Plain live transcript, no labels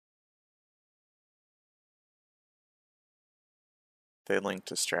They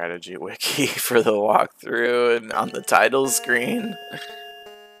linked a strategy wiki for the walkthrough and on the title screen.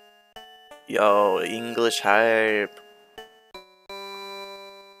 Yo, English hype.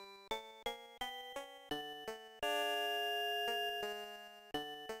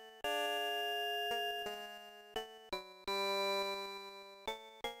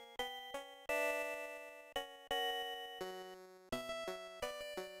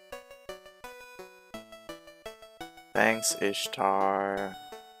 Thanks, Ishtar.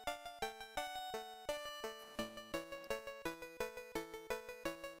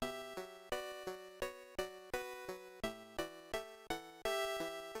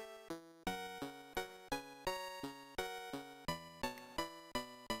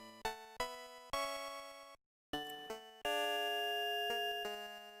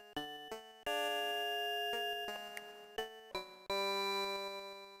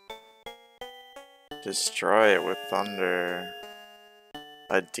 Destroy it with thunder.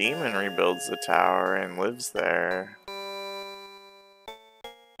 A demon rebuilds the tower and lives there.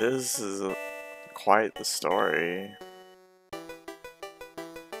 This is quite the story.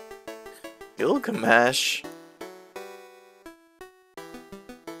 Gilgamesh?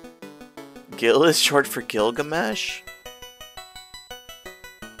 Gil is short for Gilgamesh?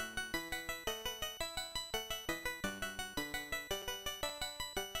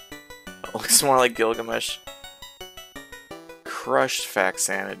 It looks more like Gilgamesh. Crushed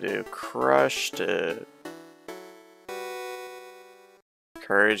Faxanadu. Crushed it.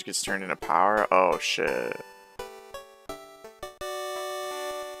 Courage gets turned into power? Oh shit.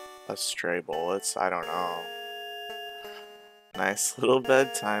 A stray bullets? I don't know. Nice little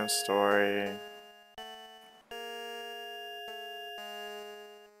bedtime story.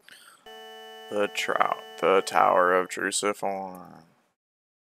 The Tower of Truciform.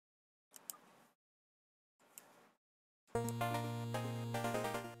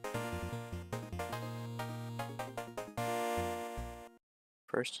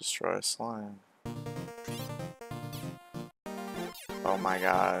 First destroy a slime. Oh my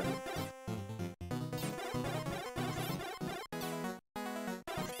god.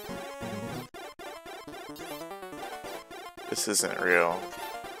 This isn't real.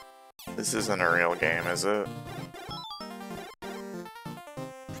 This isn't a real game, is it?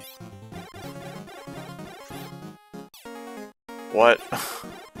 What?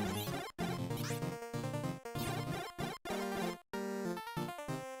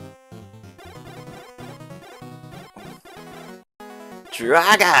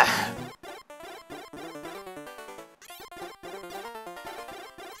 Druaga!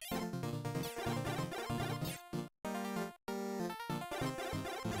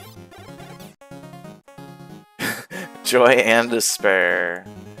 Joy and despair.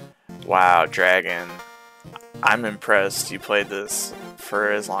 Wow, Dragon. I'm impressed you played this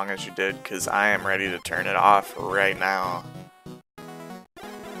for as long as you did, because I am ready to turn it off right now.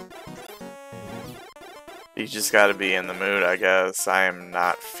 You just gotta be in the mood, I guess. I am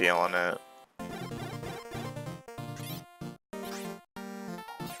not feeling it.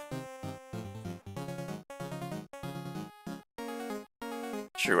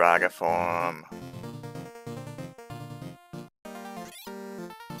 Druaga form.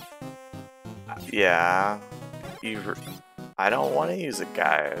 Yeah. I don't want to use a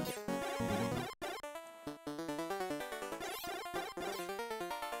guide.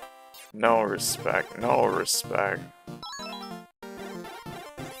 No respect, no respect.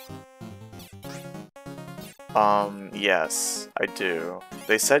 Yes, I do.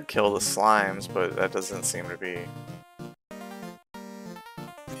 They said kill the slimes, but that doesn't seem to be.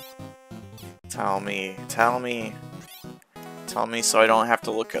 Tell me so I don't have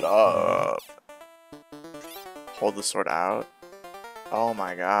to look it up. Hold the sword out. Oh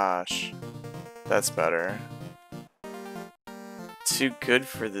my gosh. That's better. Too good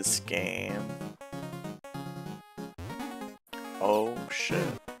for this game. Oh shit.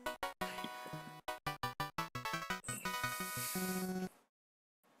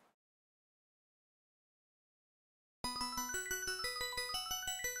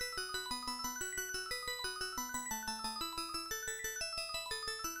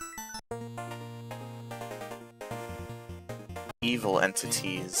 Evil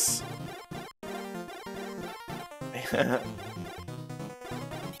entities.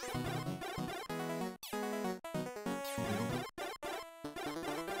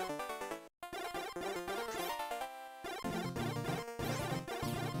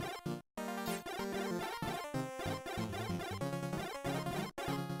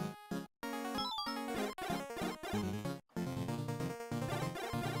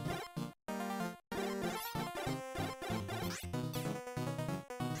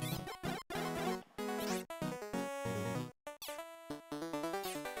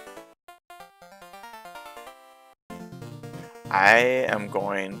 I am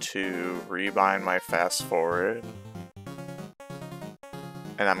going to rebind my fast forward.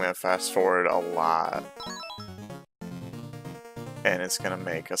 And I'm going to fast forward a lot. And it's going to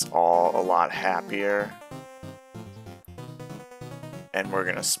make us all a lot happier. And we're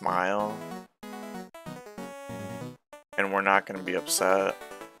going to smile. And we're not going to be upset.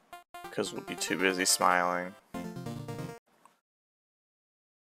 Because we'll be too busy smiling.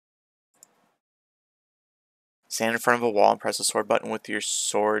 Stand in front of a wall and press the sword button with your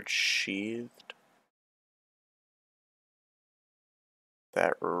sword sheathed.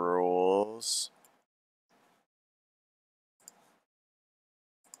 That rules.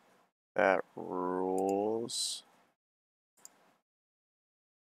 That rules.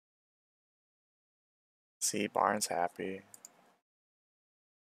 See, Barn's happy.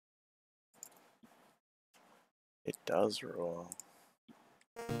 It does rule.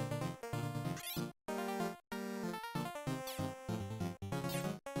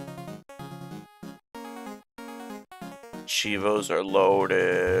 Chivos are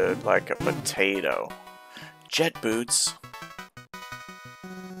loaded like a potato. Jet boots.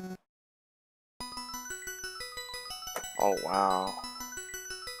 Oh wow.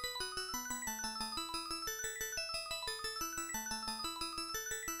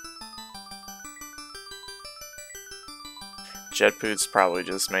 Jet boots probably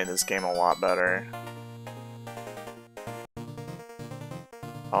just made this game a lot better.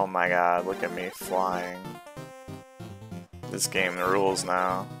 Oh my god, look at me flying. This game rules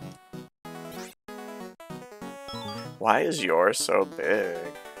now. Why is yours so big?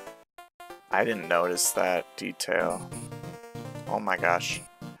 I didn't notice that detail. Oh my gosh.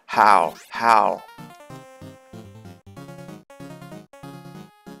 How? How?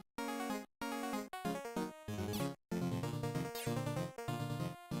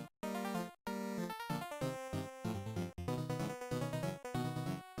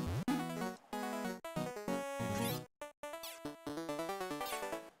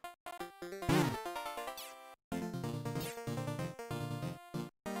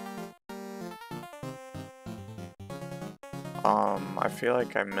 I feel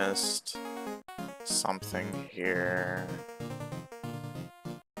like I missed something here.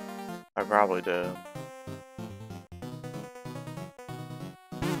 I probably did.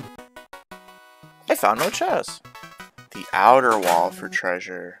 I found no chest. The outer wall for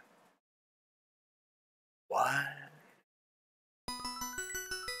treasure. What?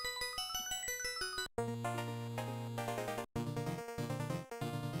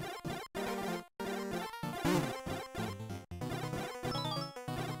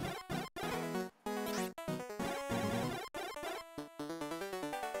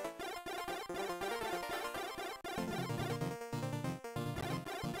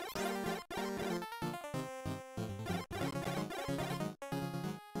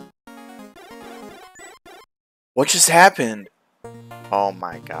 What just happened? Oh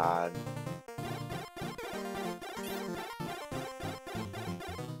my god.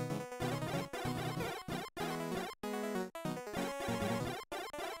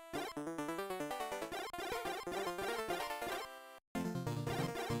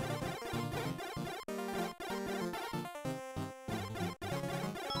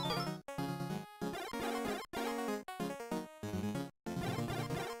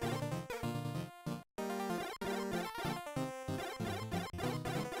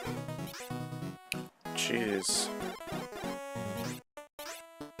 Jeez.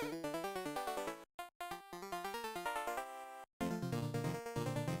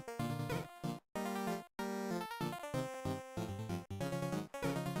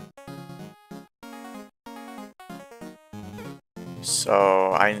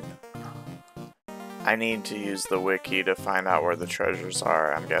 So I need to use the wiki to find out where the treasures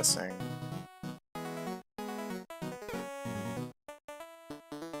are, I'm guessing.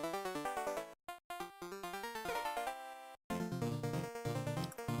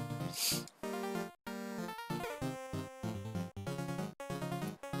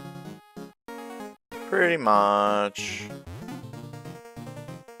 Pretty much.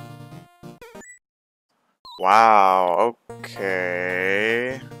 Wow,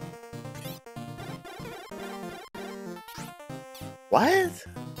 okay. What?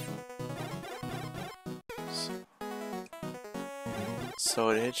 So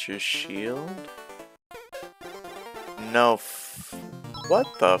it hits your shield? No what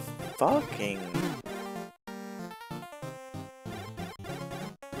the fucking...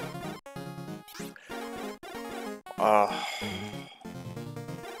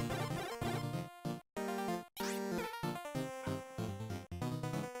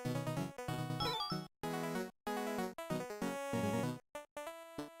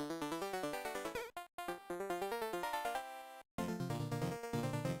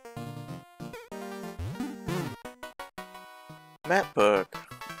 Map book.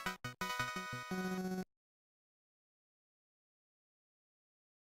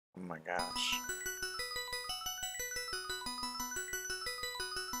 Oh my gosh.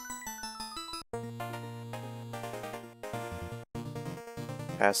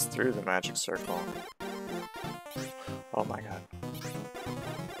 Pass through the magic circle. Oh my god.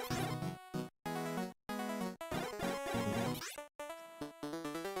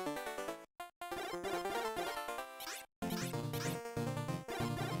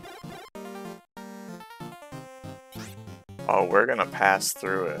 Oh, we're gonna pass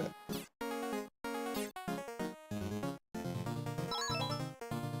through it.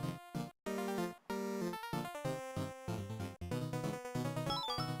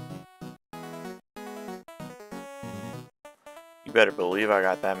 You better believe I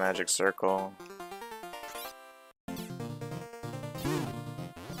got that magic circle.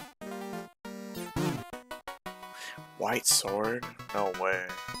 White sword? No way.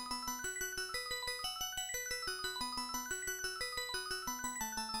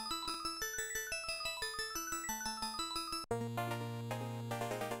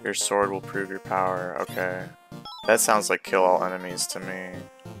 Your sword will prove your power. Okay. That sounds like kill all enemies to me.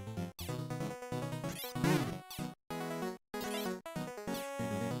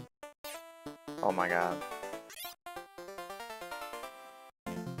 Oh my god.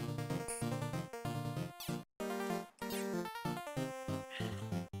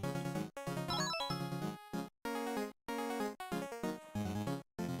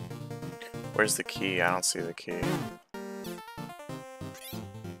 Where's the key? I don't see the key.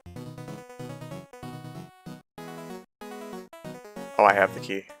 Oh, I have the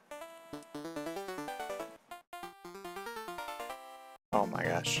key. Oh my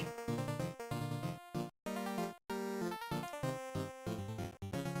gosh.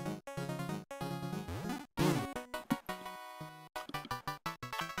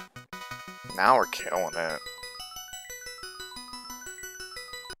 Now we're killing it.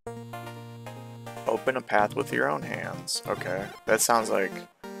 Open a path with your own hands. Okay. That sounds like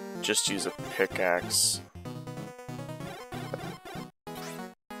just use a pickaxe.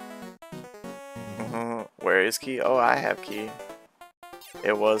 Where is key? Oh, I have key.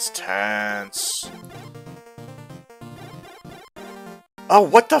 It was tense. Oh,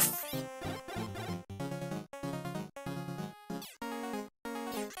 what the f-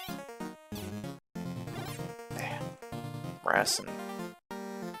 Man. Pressing.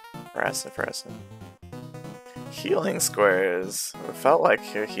 Healing squares. It felt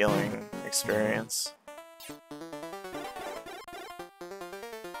like a healing experience.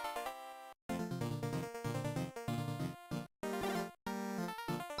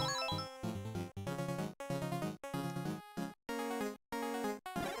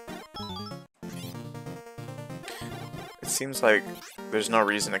 It seems like there's no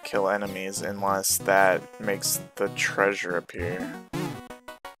reason to kill enemies unless that makes the treasure appear.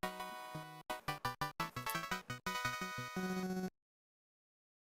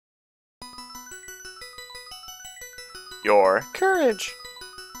 Your courage.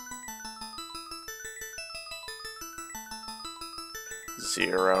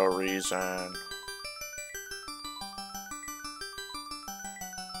 Zero reason.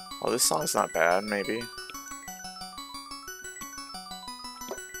 Well, this song's not bad, maybe.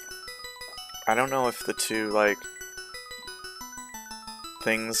 I don't know if the two, like,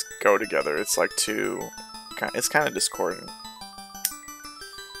 things go together. It's like two... It's kind of discordant.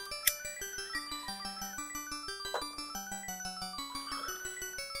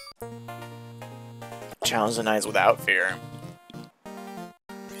 Challenge the knights without fear.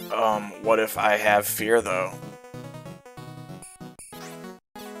 What if I have fear, though?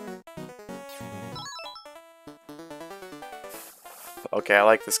 Okay, I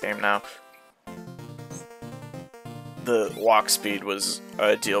like this game now. The walk speed was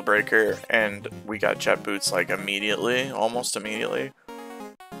a deal breaker, and we got jet boots like immediately, almost immediately.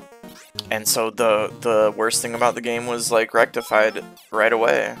 And so the worst thing about the game was like rectified right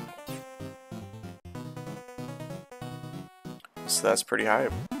away. So that's pretty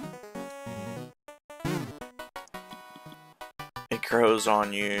hype. It grows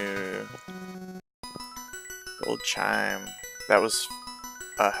on you. Gold chime. That was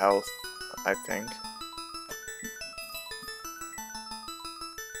a health, I think.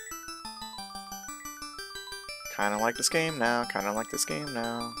 Kinda like this game now,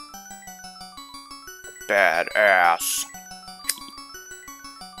 Badass.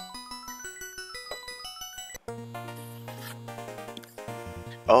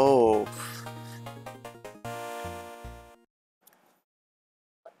 Oh.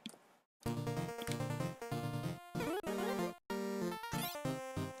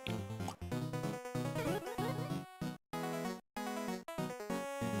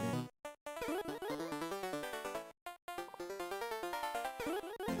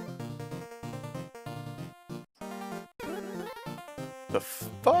 The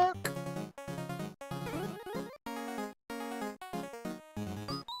fuck?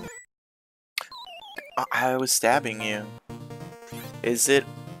 I was stabbing you. Is it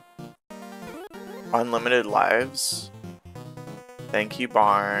unlimited lives? Thank you,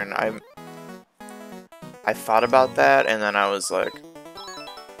 Barn. I thought about that and then I was like,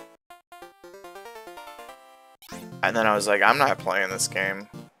 I'm not playing this game.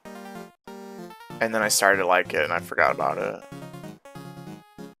 And then I started to like it and I forgot about it.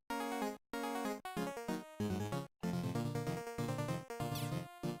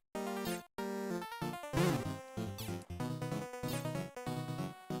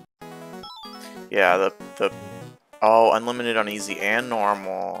 Yeah, oh, unlimited on easy and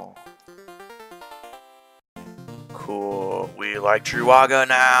normal. Cool. We like Druaga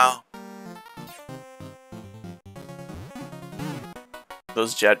now.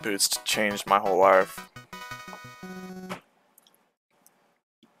 Those jet boots changed my whole life.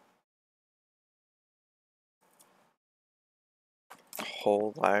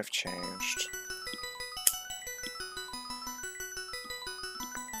 Whole life changed.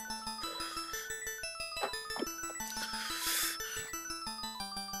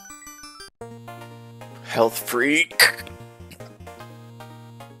 Health freak.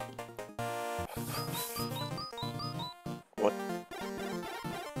 What?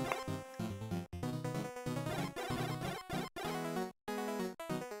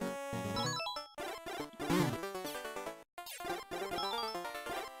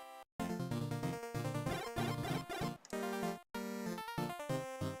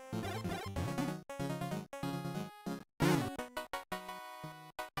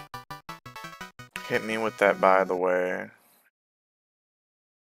 Hit me with that, by the way.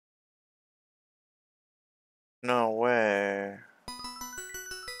 No way.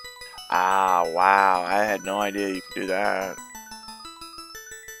 Ah, wow. I had no idea you could do that.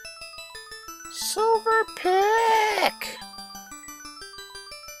 Silver pick!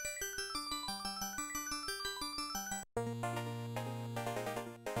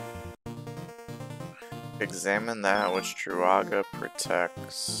 Examine that which Druaga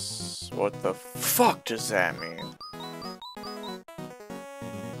protects. What the fuck does that mean?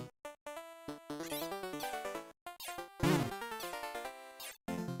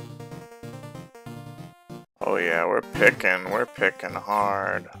 Oh yeah, we're picking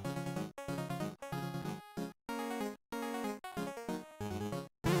hard.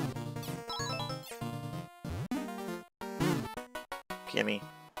 Gimme.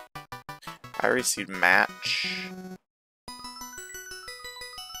 I received match.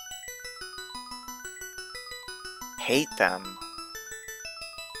 Hate them.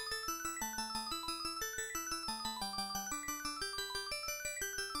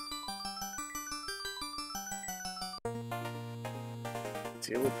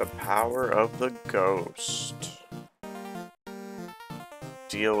 Deal with the power of the ghost.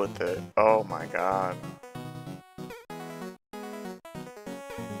 Deal with it. Oh my god.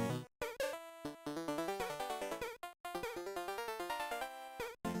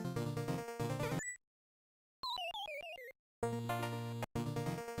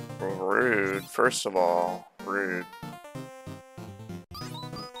 Rude. First of all, rude.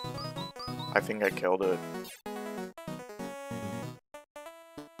 I think I killed it.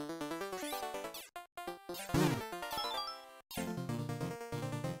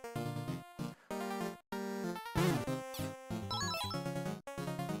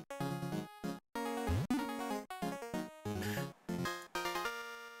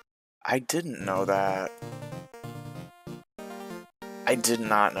 I didn't know that. I did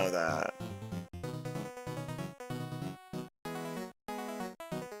not know that.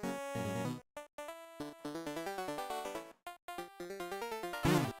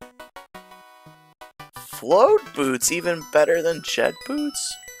 Float boots even better than jet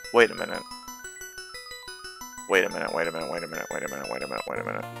boots? Wait a minute. Wait a minute, wait a minute, wait a minute, wait a minute, wait a minute, wait a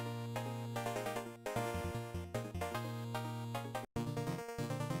minute.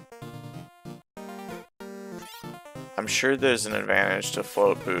 I'm sure there's an advantage to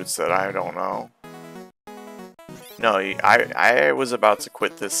float boots that I don't know. No, I was about to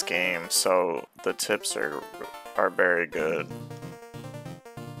quit this game, so the tips are very good.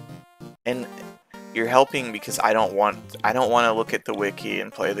 And you're helping because I don't want to look at the wiki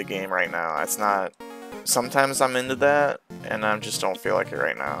and play the game right now. It's not. Sometimes I'm into that, and I just don't feel like it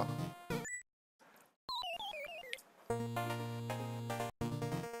right now.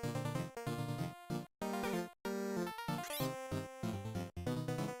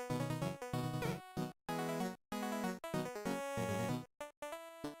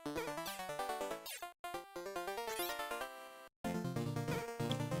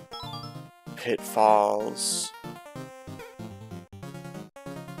 Pitfalls.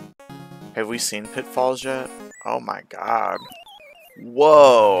 Have we seen Pitfalls yet? Oh my god.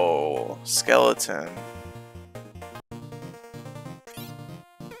 Whoa! Skeleton.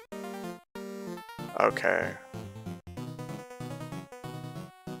 Okay.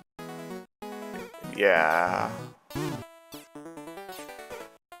 Yeah.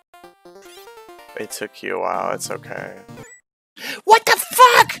 It took you a while, it's okay. What the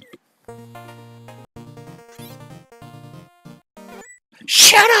fuck?!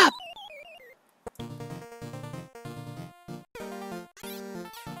 Shut up!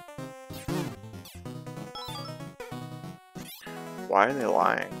 Why are they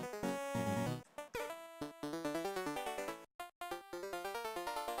lying?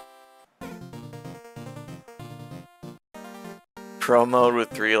 Pro mode with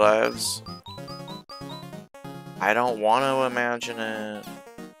 3 lives? I don't want to imagine it.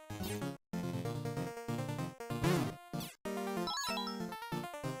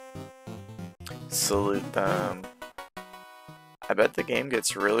 Salute them. I bet the game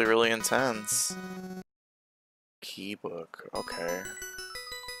gets really, really intense. Keybook, okay.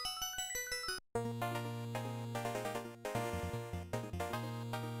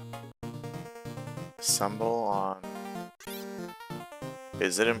 Assemble on...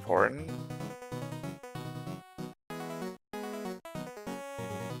 Is it important?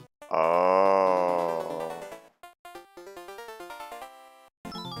 Oh.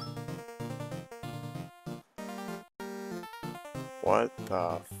 What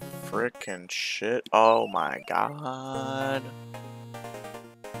the frickin' shit? Oh my god.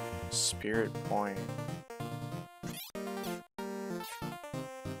 Spirit point.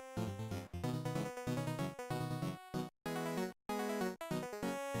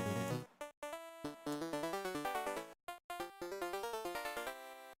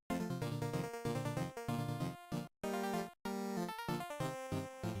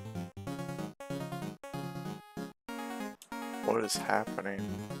 What is happening?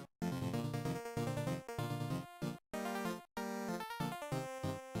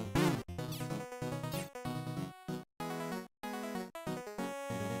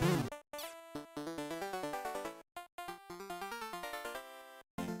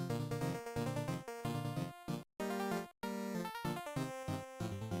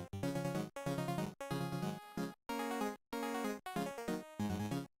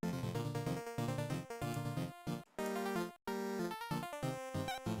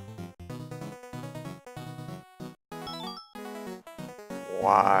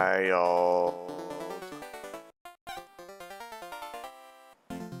 Wild.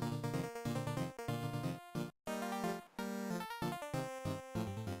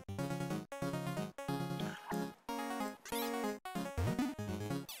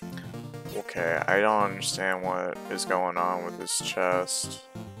 Okay, I don't understand what is going on with this chest.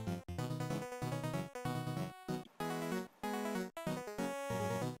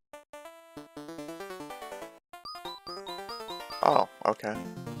 Oh, okay.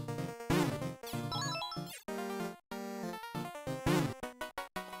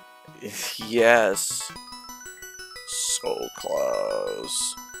 Yes. So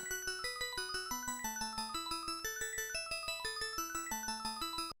close.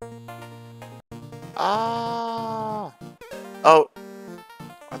 Ah. Oh.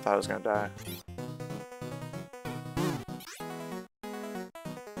 I thought I was gonna die.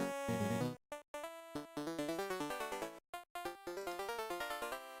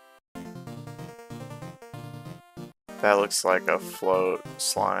 That looks like a float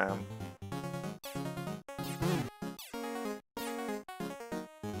slime.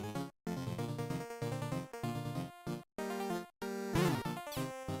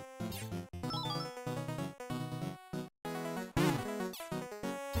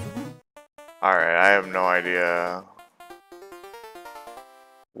 Alright, I have no idea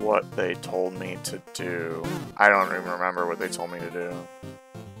what they told me to do. I don't even remember what they told me to do.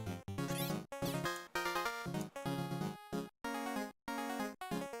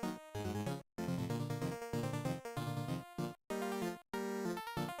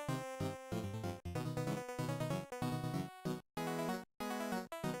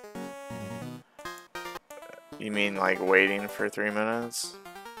 You mean like waiting for 3 minutes?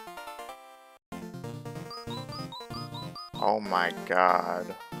 Oh my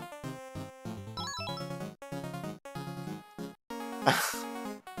god.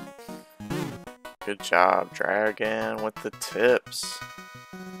 Good job, Dragon, with the tips.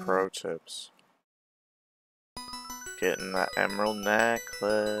 Pro tips. Getting that emerald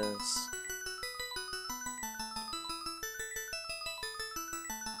necklace.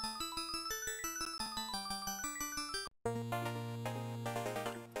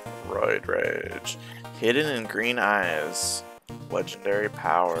 Roid Rage. Hidden in green eyes. Legendary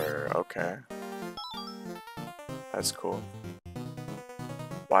power. Okay. That's cool.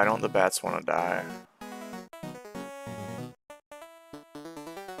 Why don't the bats want to die?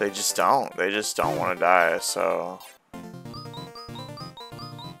 They just don't. They just don't want to die, so...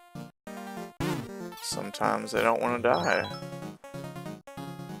 Sometimes they don't want to die.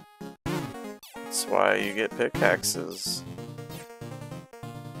 That's why you get pickaxes.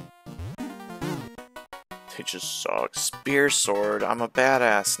 They just suck. Spear sword. I'm a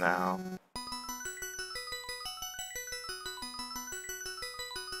badass now.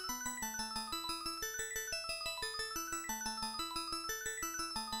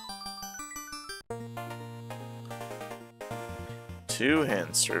 Two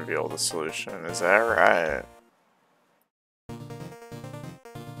hints reveal the solution. Is that right?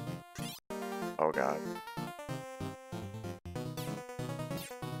 Oh god.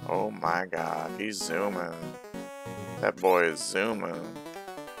 Oh my god. He's zooming. That boy is zooming.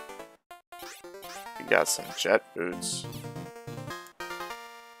 He got some jet boots.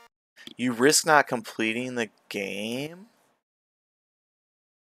 You risk not completing the game?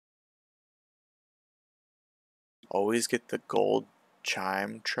 Always get the gold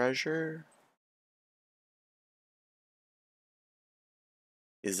chime treasure?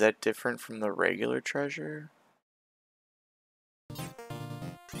 Is that different from the regular treasure?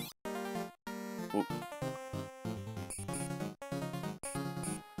 Ooh.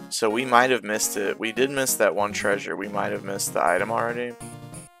 So we might have missed it. We did miss that one treasure. We might have missed the item already.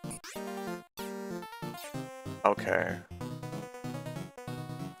 Okay.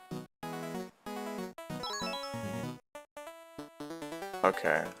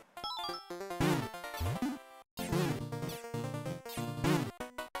 Okay.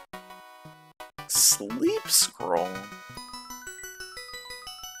 Sleep scroll.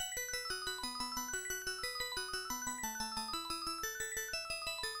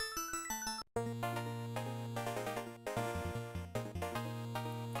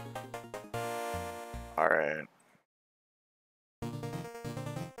 All right.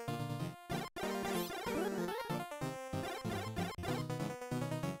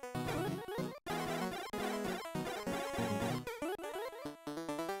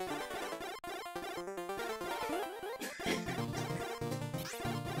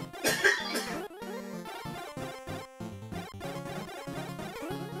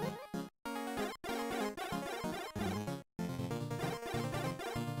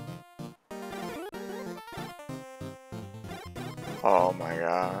 Oh my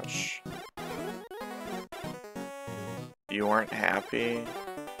gosh. You weren't happy?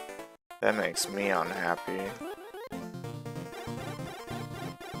 That makes me unhappy.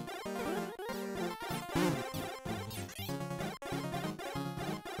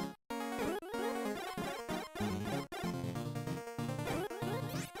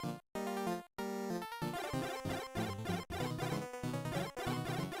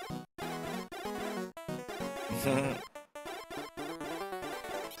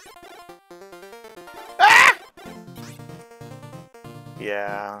 Ah!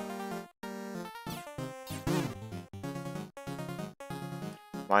 Yeah.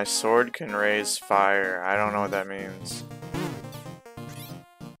 My sword can raise fire. I don't know what that means.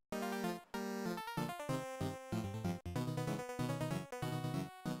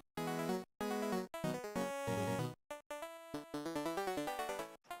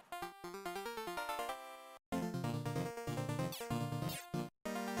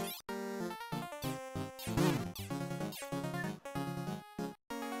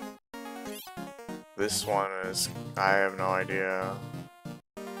 This one is... I have no idea.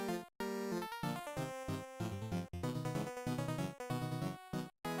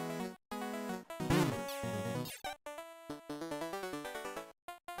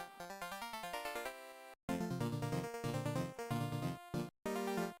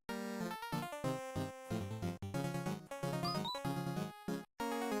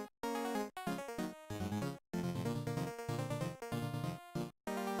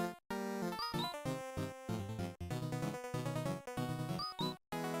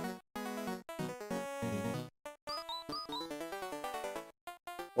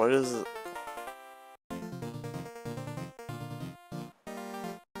 What is it?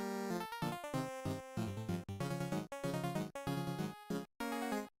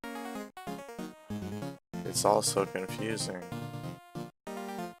 It's all so confusing.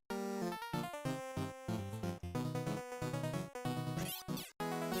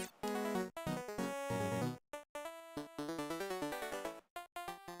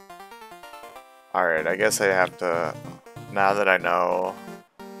 Alright, I guess I have to, now that I know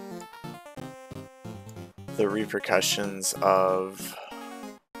the repercussions of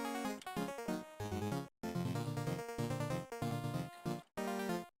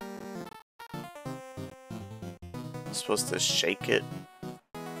I'm supposed to shake it.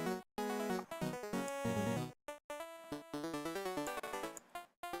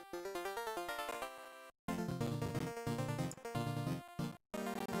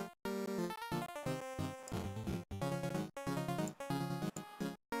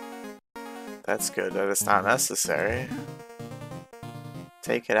 That's good that it's not necessary.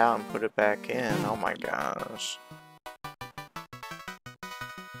 Take it out and put it back in. Oh my gosh.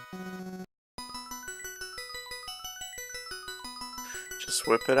 Just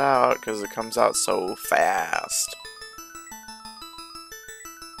whip it out because it comes out so fast.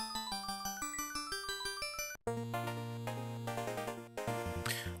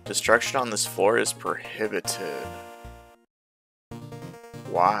 Destruction on this floor is prohibited.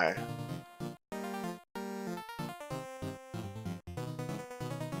 Why?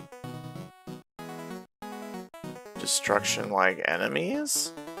 Destruction like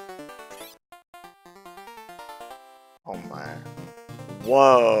enemies? Oh my.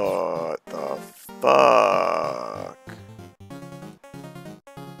 What the fuck?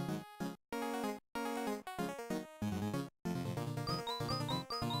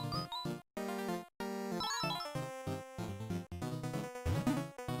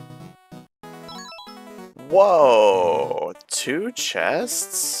 Whoa! 2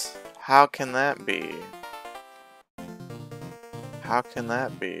 chests? How can that be? How can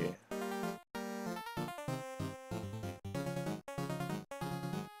that be?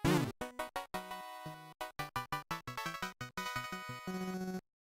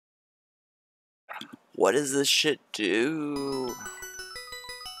 What does this shit do?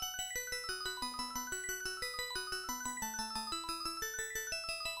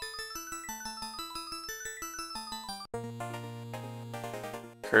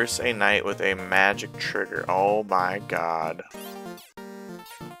 Curse a knight with a magic trigger. Oh my god.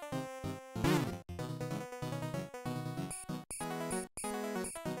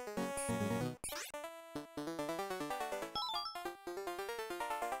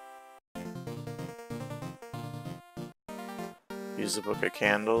 Use a book of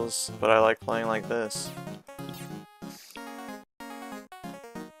candles, but I like playing like this.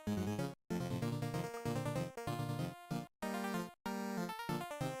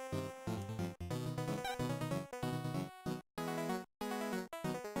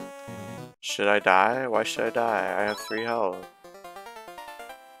 Should I die? Why should I die? I have 3 health.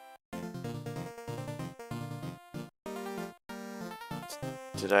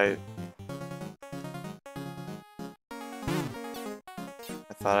 Did I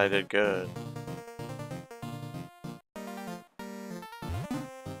thought I did good.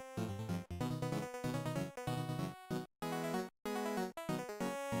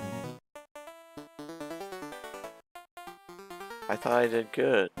 I thought I did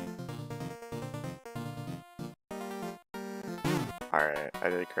good. Alright, I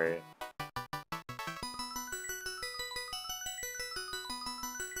did great.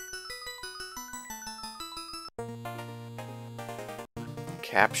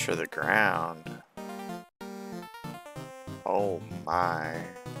 Capture the ground. Oh my.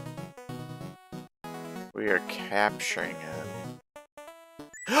 We are capturing it.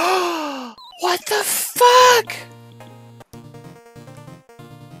 What the fuck?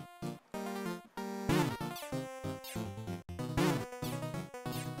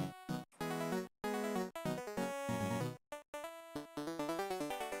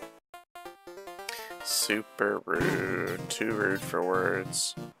 Super rude. Too rude for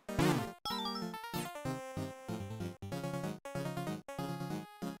words.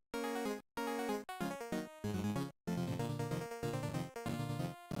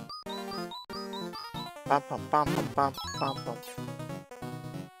 Bum, bum, bum, bum, bum, bum, bum.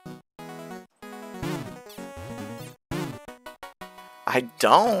 I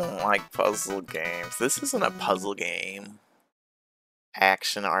don't like puzzle games. This isn't a puzzle game.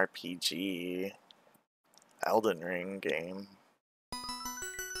 Action RPG. Elden Ring game.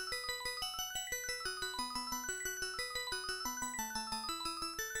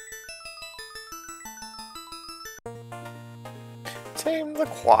 Tame the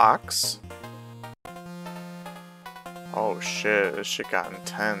clocks. Oh shit, this shit got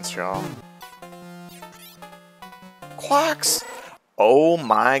intense, y'all. Quacks! Oh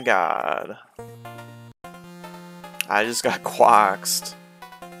my god. I just got quaxed.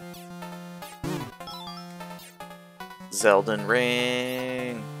 Zelden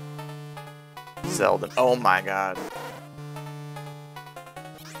Ring. Zelden. Oh my god.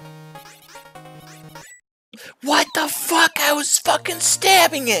 What the fuck? I was fucking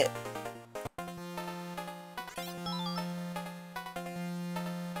stabbing it!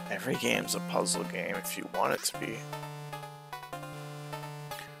 Every game's a puzzle game if you want it to be.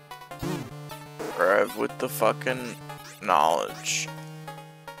 Rev with the fucking knowledge.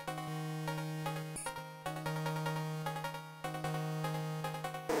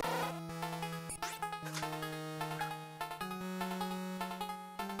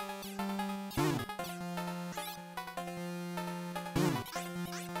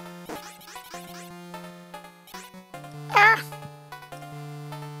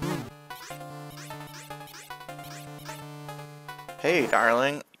 Hey,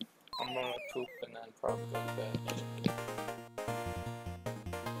 darling. I'm gonna poop and then probably go to bed.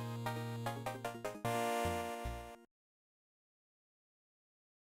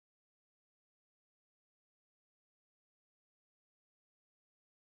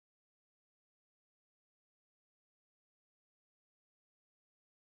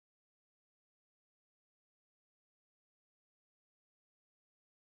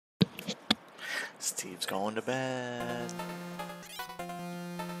 Steve's going to bed.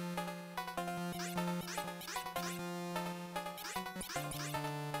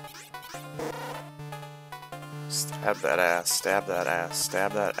 Stab that ass, stab that ass,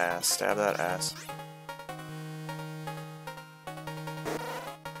 stab that ass, stab that ass.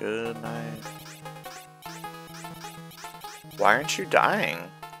 Good night. Why aren't you dying?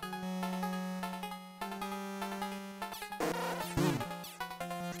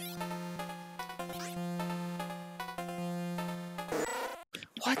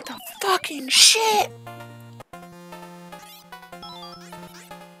 What the fucking shit?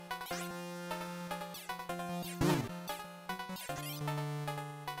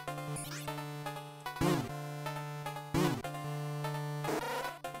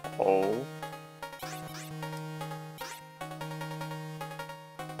 Oh.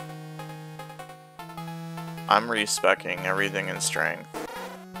 I'm respecing everything in strength.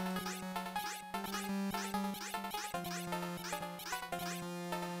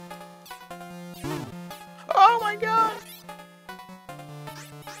 Oh my god!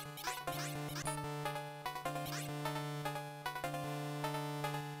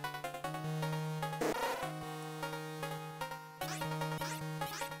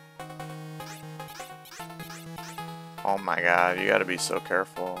 Oh my god, you gotta be so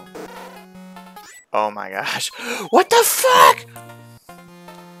careful. Oh my gosh. What the fuck?!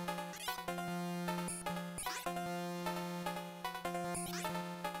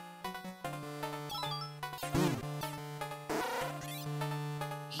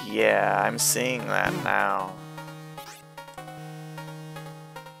 Yeah, I'm seeing that now.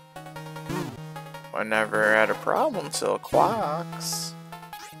 I never had a problem till Quacks.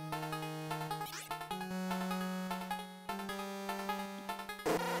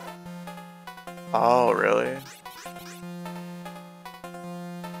 Oh, really?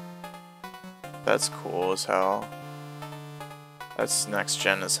 That's cool as hell. That's next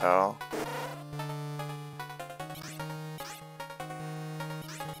gen as hell.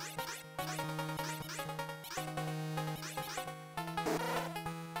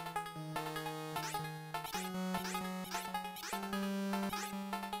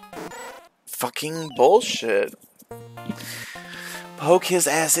 Fucking bullshit. Poke his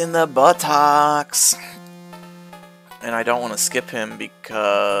ass in the buttocks. And I don't want to skip him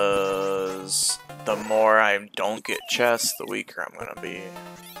because the more I don't get chests, the weaker I'm gonna be.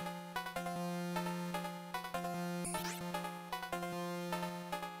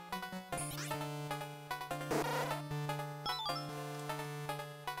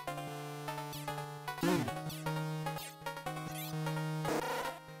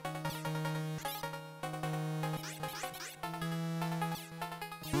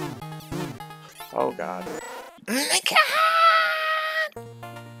 Oh god. Oh my god!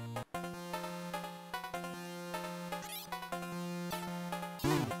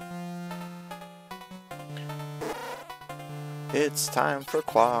 It's time for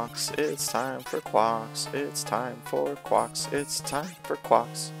Quacks, it's time for Quacks, it's time for Quacks, it's time for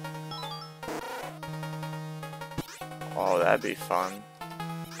Quacks. Oh, that'd be fun.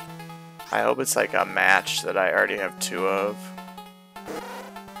 I hope it's like a match that I already have 2 of.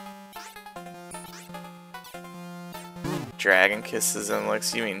 Dragon Kisses and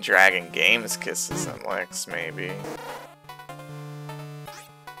Licks? You mean Dragon Games Kisses and Licks, maybe.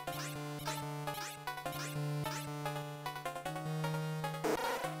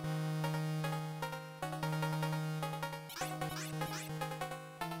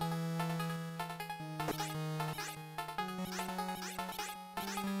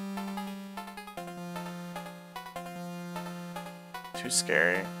 Too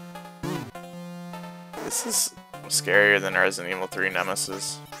scary. This is scarier than Resident Evil 3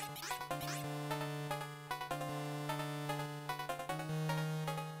 Nemesis.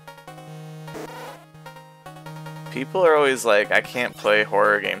 People are always like, I can't play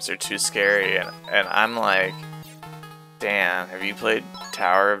horror games, they're too scary, and I'm like, damn, have you played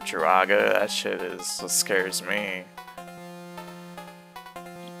Tower of Druaga? That shit is what scares me.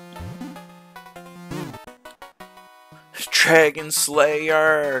 Dragon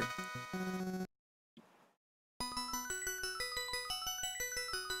Slayer!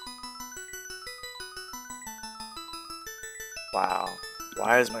 Wow,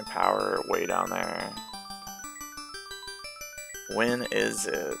 why is my power way down there? When is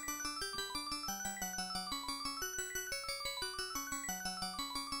it?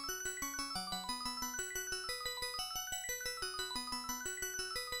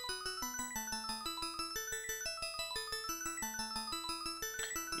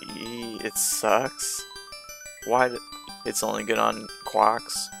 It sucks. Why? It's only good on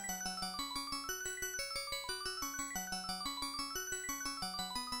Quacks.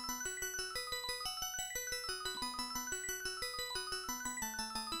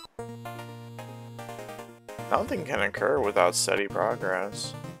 Nothing can occur without steady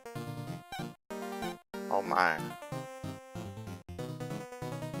progress. Oh my.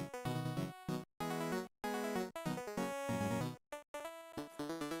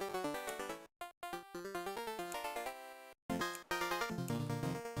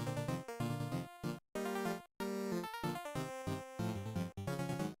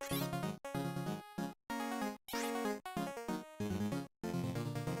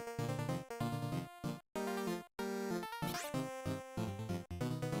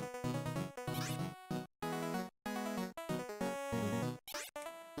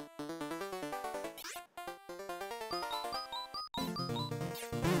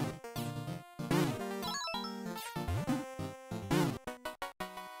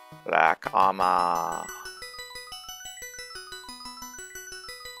 Black Armor.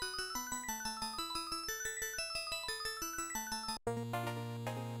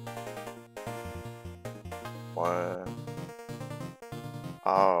 What?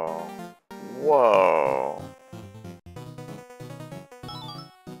 Oh. Whoa.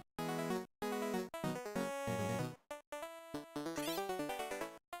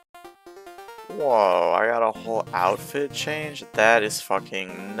 Whoa, I got a whole outfit change? That is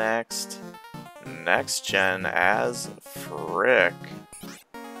fucking next gen as frick.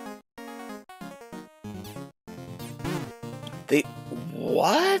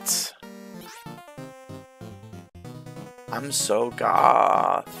 What? I'm so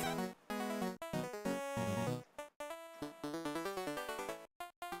goth.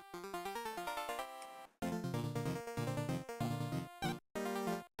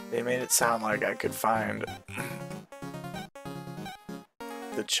 They made it sound like I could find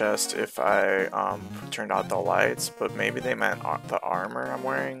the chest if I turned out the lights, but maybe they meant the armor I'm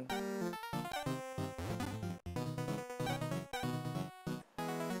wearing.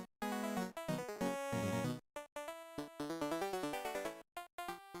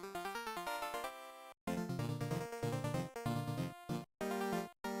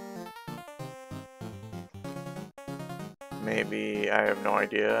 Maybe I have no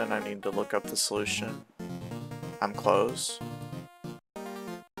idea and I need to look up the solution. I'm close.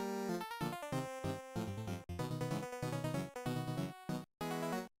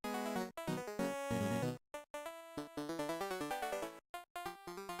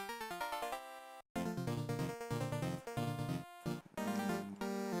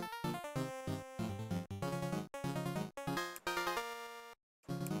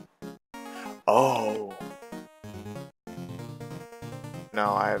 Oh.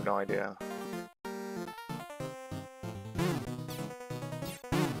 No, I have no idea.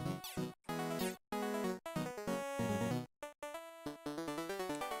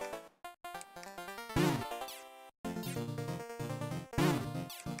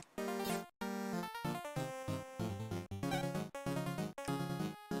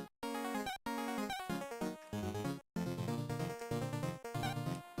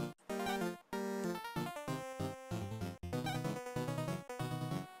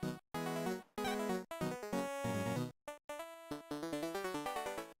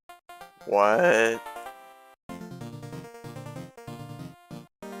 What?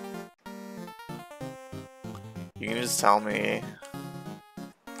 You can just tell me.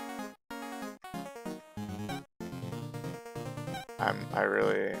 I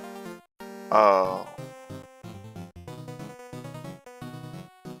really... Oh.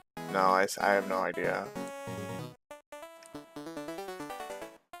 No, I have no idea.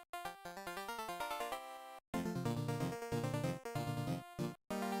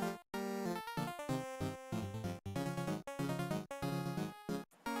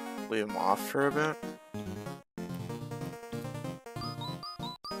 leave him off for a bit.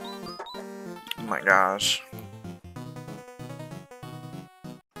 Oh my gosh.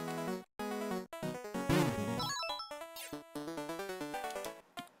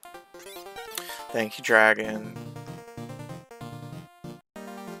 Thank you, Dragon.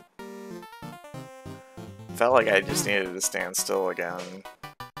 Felt like I just needed to stand still again.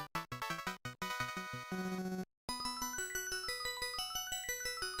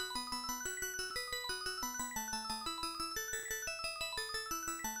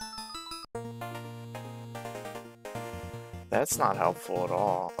 That's not helpful at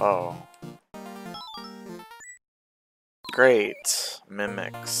all. Oh. Great.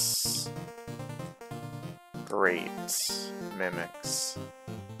 Mimics. Great. Mimics.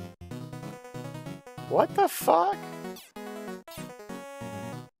 What the fuck?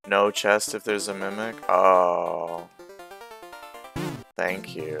 No chest if there's a mimic? Oh.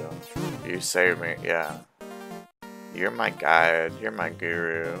 Thank you. You saved me. Yeah. You're my guide. You're my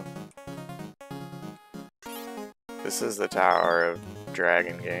guru. This is the Tower of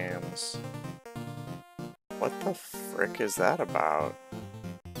Dragon games. What the frick is that about?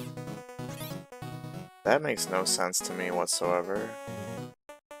 That makes no sense to me whatsoever.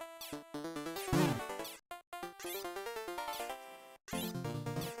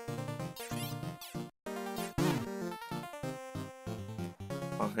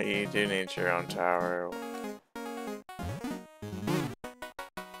 Oh, you do need your own tower.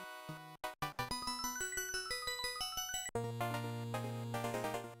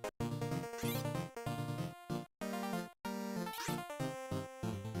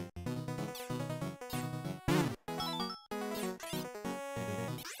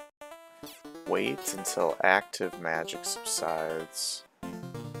 Wait until active magic subsides.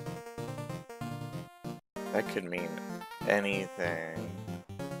 That could mean anything.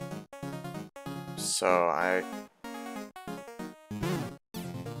 So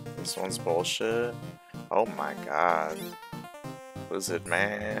this one's bullshit. Oh my god. Lizard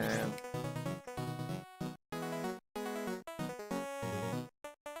man.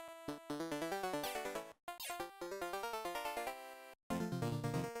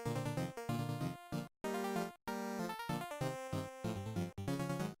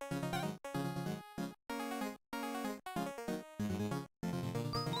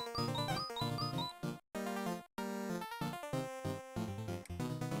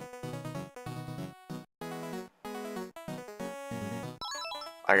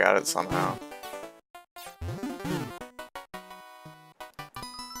 I got it somehow.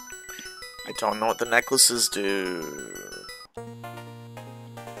 I don't know what the necklaces do.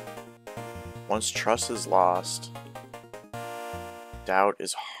 Once trust is lost, doubt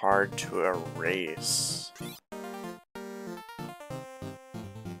is hard to erase.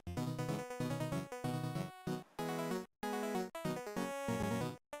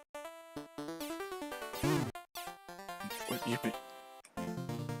 What you be?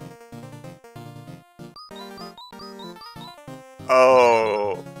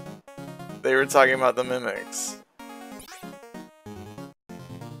 Oh, they were talking about the mimics.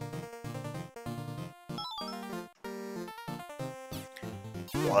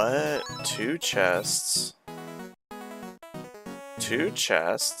 What? 2 chests? 2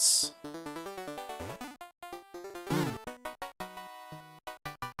 chests?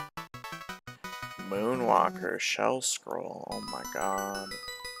 Moonwalker shell scroll. Oh my god.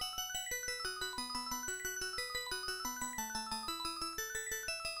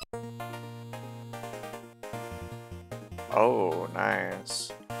 Oh,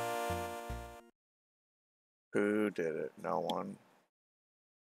 nice. Who did it? No one.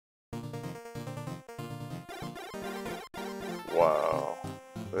 Whoa.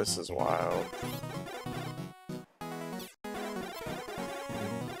 This is wild.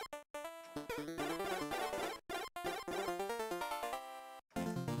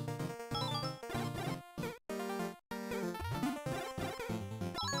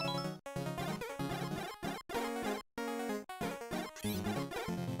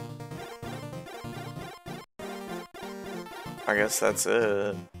 I guess that's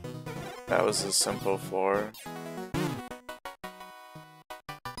it. That was a simple floor.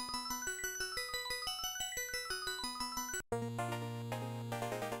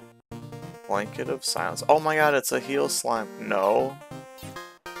 Blanket of silence. Oh my god, it's a heal slime. No.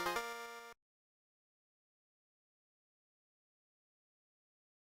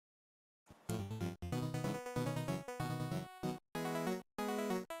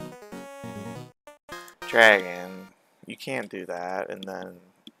 Dragon, you can't do that. And then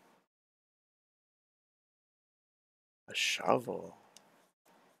a shovel.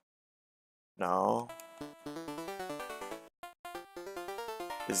 No?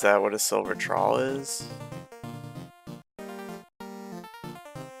 Is that what a silver trawl is?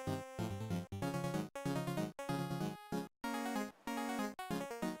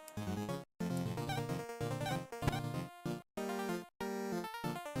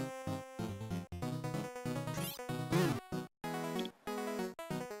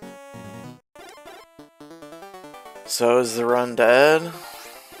 So is the run dead?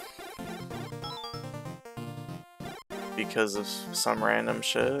 Because of some random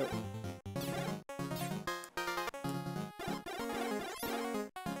shit?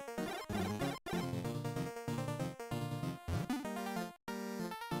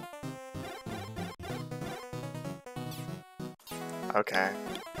 Okay.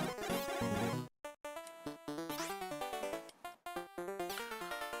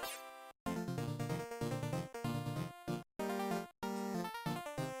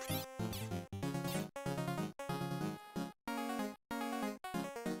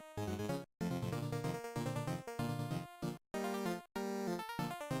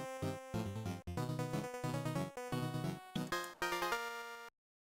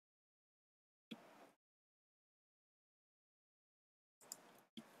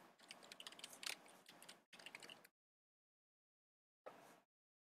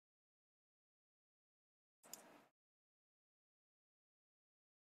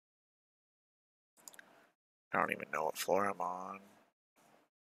 I don't even know what floor I'm on.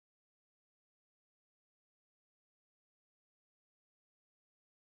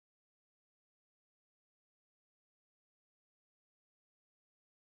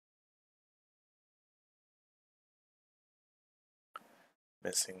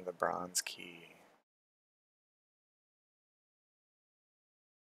 Missing the bronze key.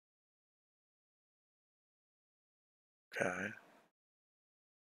 Okay.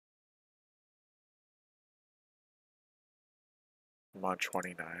 I'm on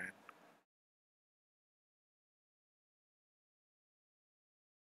 29.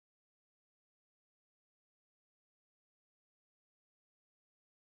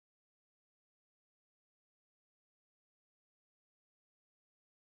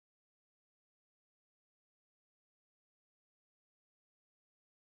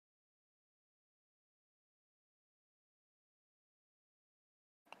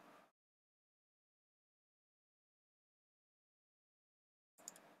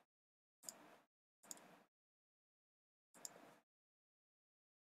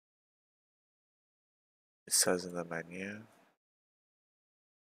 It says in the menu.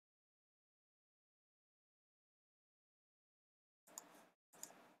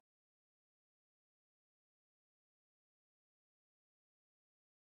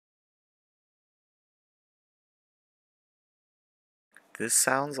 This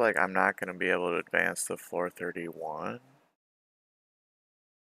sounds like I'm not going to be able to advance to floor 31.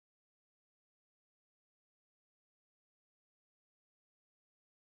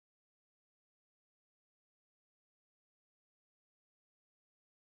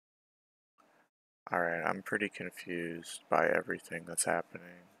 Alright, I'm pretty confused by everything that's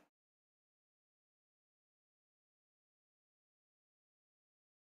happening.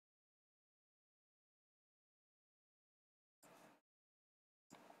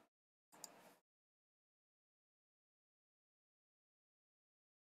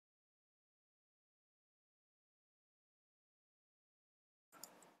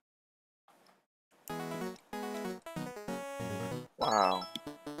 Wow.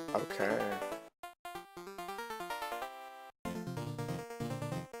 Okay.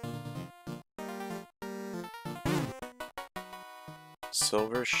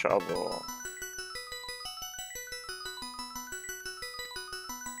 Silver shovel.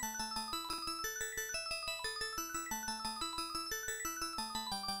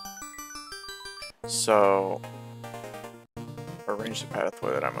 So, arrange the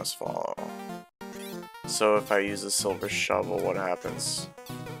pathway that I must follow. So if I use a silver shovel, what happens?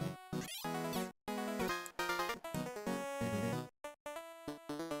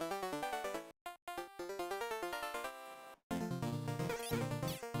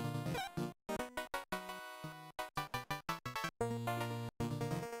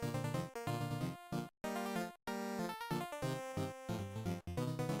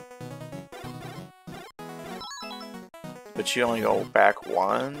 But you only go back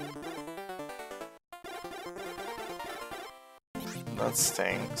one? That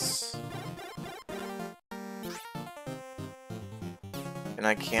stinks. And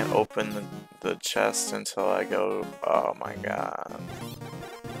I can't open the chest until I go... Oh my god.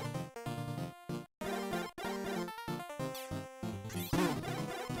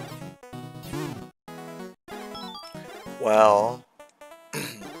 Well,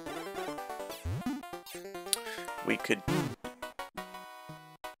 we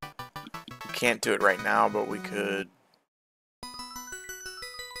can't do it right now, but we could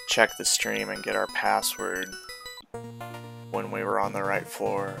check the stream and get our password when we were on the right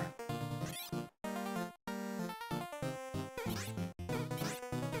floor.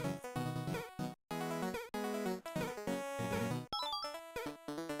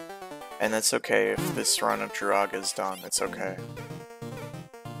 And that's okay if this run of Druaga is done, it's okay.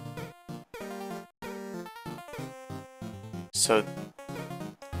 So...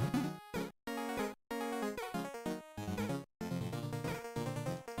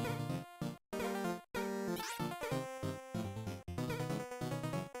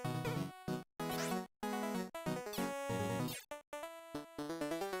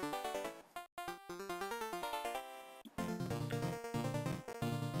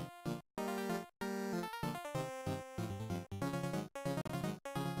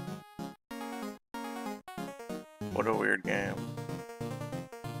 What a weird game.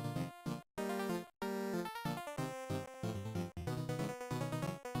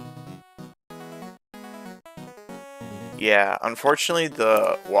 Yeah, unfortunately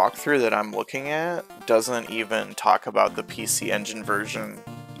the walkthrough that I'm looking at doesn't even talk about the PC Engine version,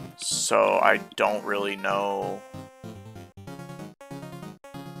 so I don't really know.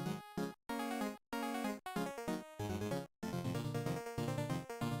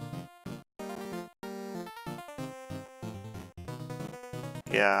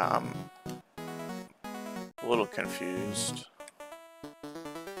 Yeah, I'm a little confused.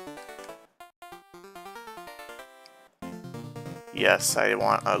 Yes, I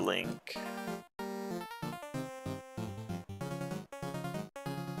want a link.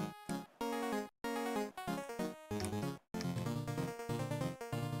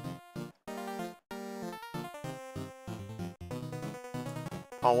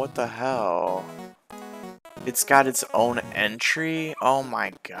 Oh, what the hell? It's got its own entry? Oh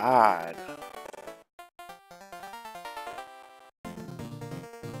my god.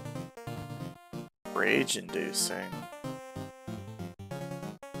 Rage-inducing.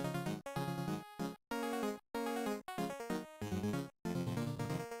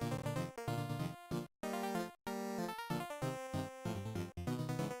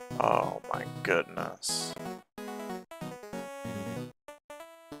 Oh my goodness.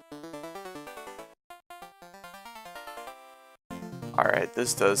 Alright,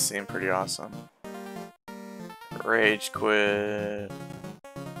 this does seem pretty awesome. Rage quit.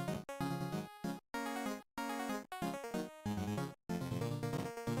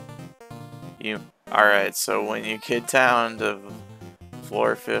 Alright, so when you get down to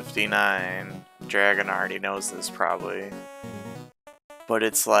floor 59, Dragon already knows this probably. But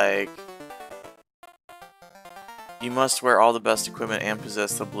it's like, you must wear all the best equipment and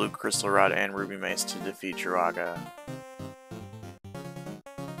possess the blue crystal rod and ruby mace to defeat Druaga.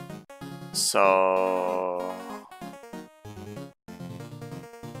 So...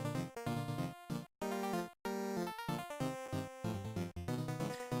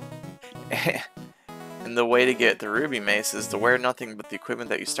 And the way to get the ruby mace is to wear nothing but the equipment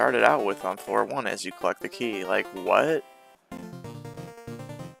that you started out with on floor 1 as you collect the key. Like, what?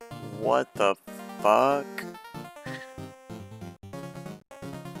 What the fuck?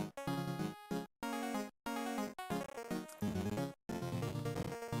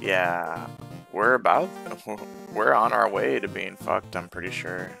 Yeah, we're on our way to being fucked, I'm pretty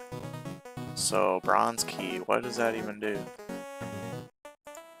sure. So, bronze key, what does that even do?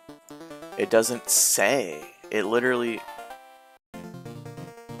 It doesn't say. It literally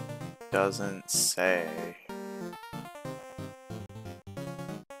doesn't say.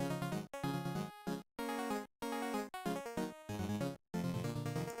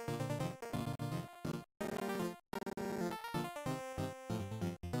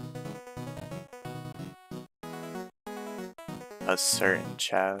 A certain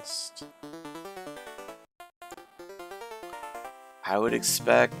chest. I would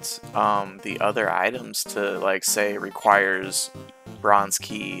expect the other items to, like, say requires bronze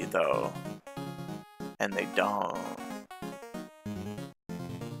key though, and they don't.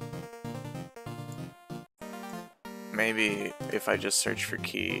 Maybe if I just search for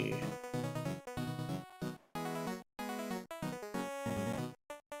key.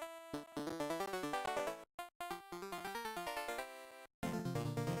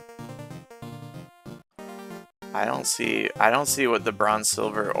 I don't see what the bronze,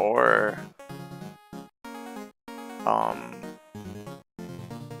 silver, or I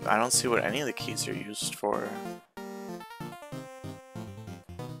don't see what any of the keys are used for.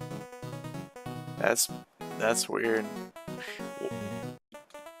 That's weird.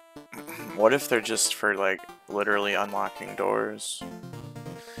 What if they're just for, like, literally unlocking doors?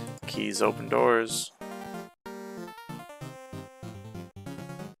 Keys open doors.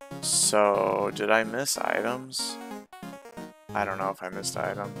 So, did I miss items? I don't know if I missed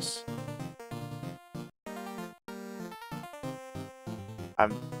items.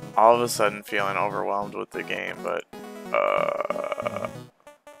 I'm all of a sudden feeling overwhelmed with the game, but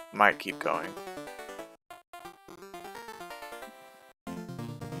might keep going.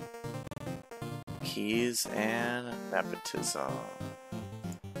 Keys and nepotism.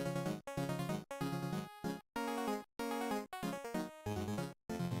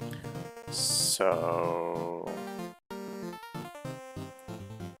 So...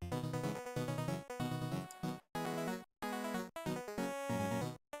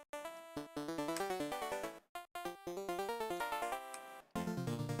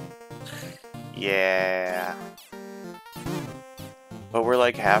 yeah. But we're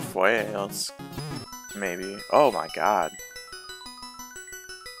like halfway. Let's... maybe. Oh my god.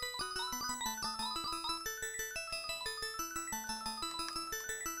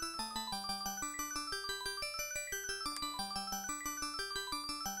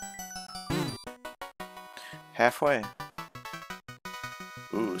 Halfway.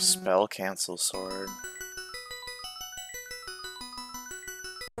 Ooh, spell cancel sword.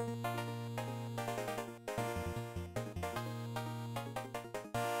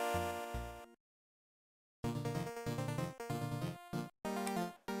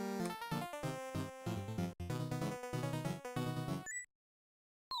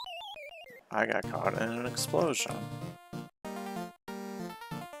 I got caught in an explosion.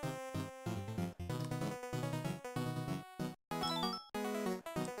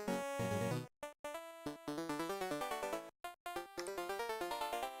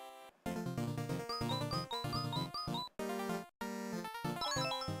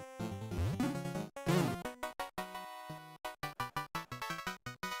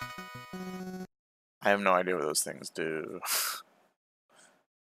 I have no idea what those things do.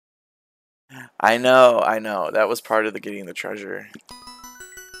 I know. That was part of the getting the treasure.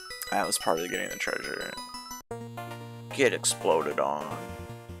 That was part of the getting the treasure. Get exploded on.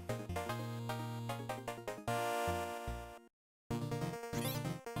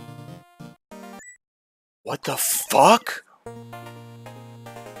 What the fuck?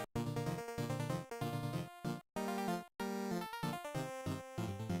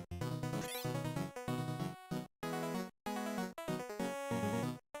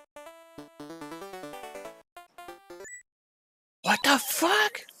 What the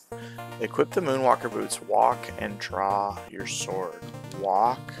fuck? Equip the Moonwalker boots. Walk and draw your sword.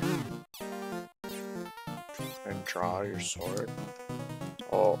 Walk and draw your sword.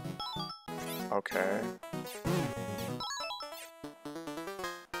 Oh. Okay.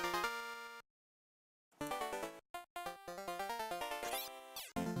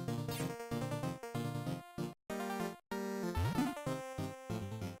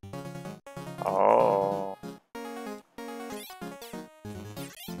 Oh.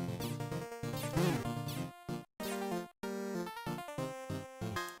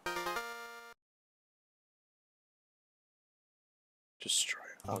 Destroy.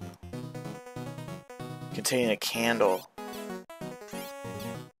 Oh no. Containing a candle.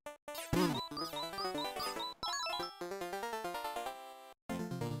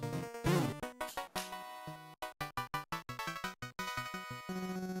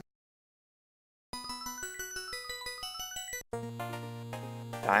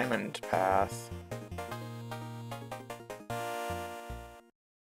 Diamond path.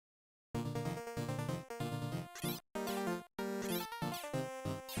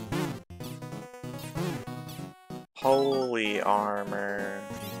 Holy armor.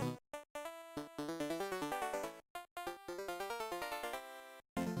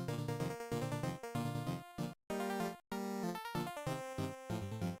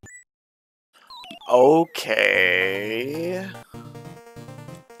 Okay.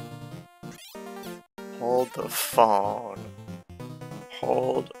 Hold the phone.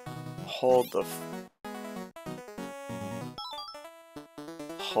 Hold the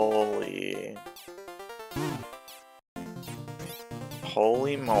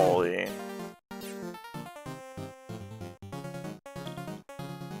holy moly.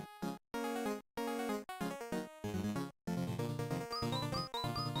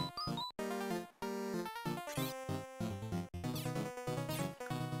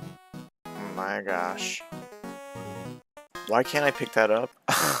 My gosh. Why can't I pick that up?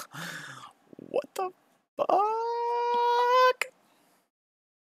 What the fuck?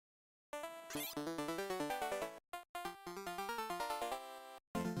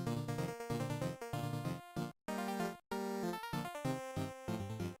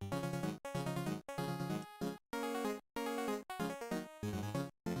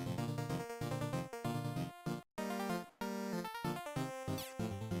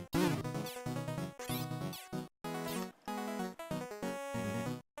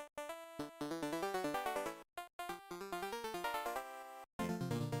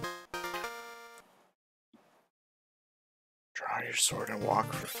 Draw your sword and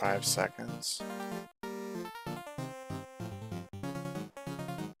walk for 5 seconds.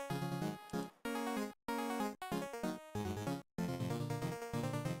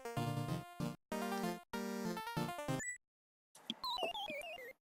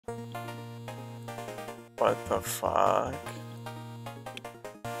 What the fuck?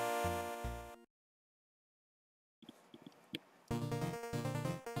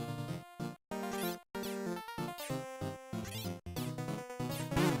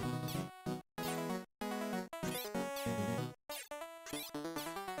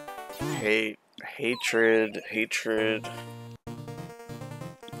 Hatred.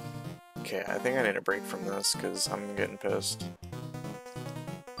 Okay, I think I need a break from this because I'm getting pissed.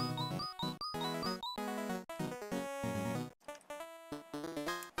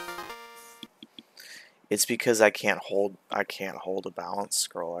 It's because I can't hold a balance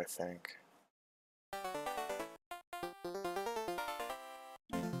scroll, I think.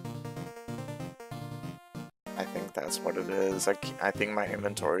 I think that's what it is. I think my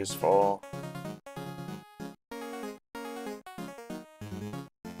inventory is full.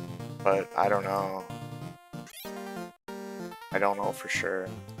 But I don't know. I don't know for sure.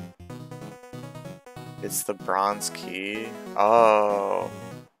 It's the bronze key? Oh.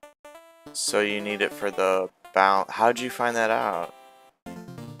 So you need it for the bounce. How'd you find that out?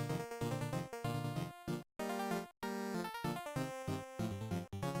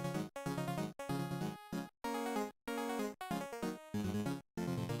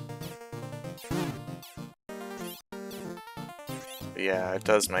 Yeah, it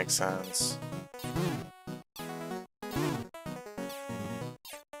does make sense.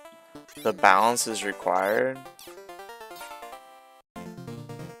 The balance is required?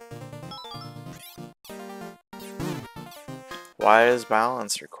 Why is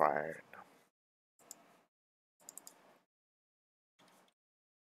balance required?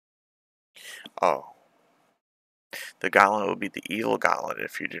 Oh. The gauntlet will be the evil gauntlet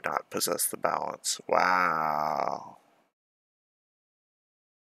if you do not possess the balance. Wow.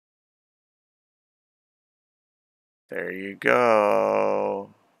 There you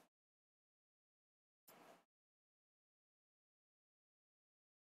go.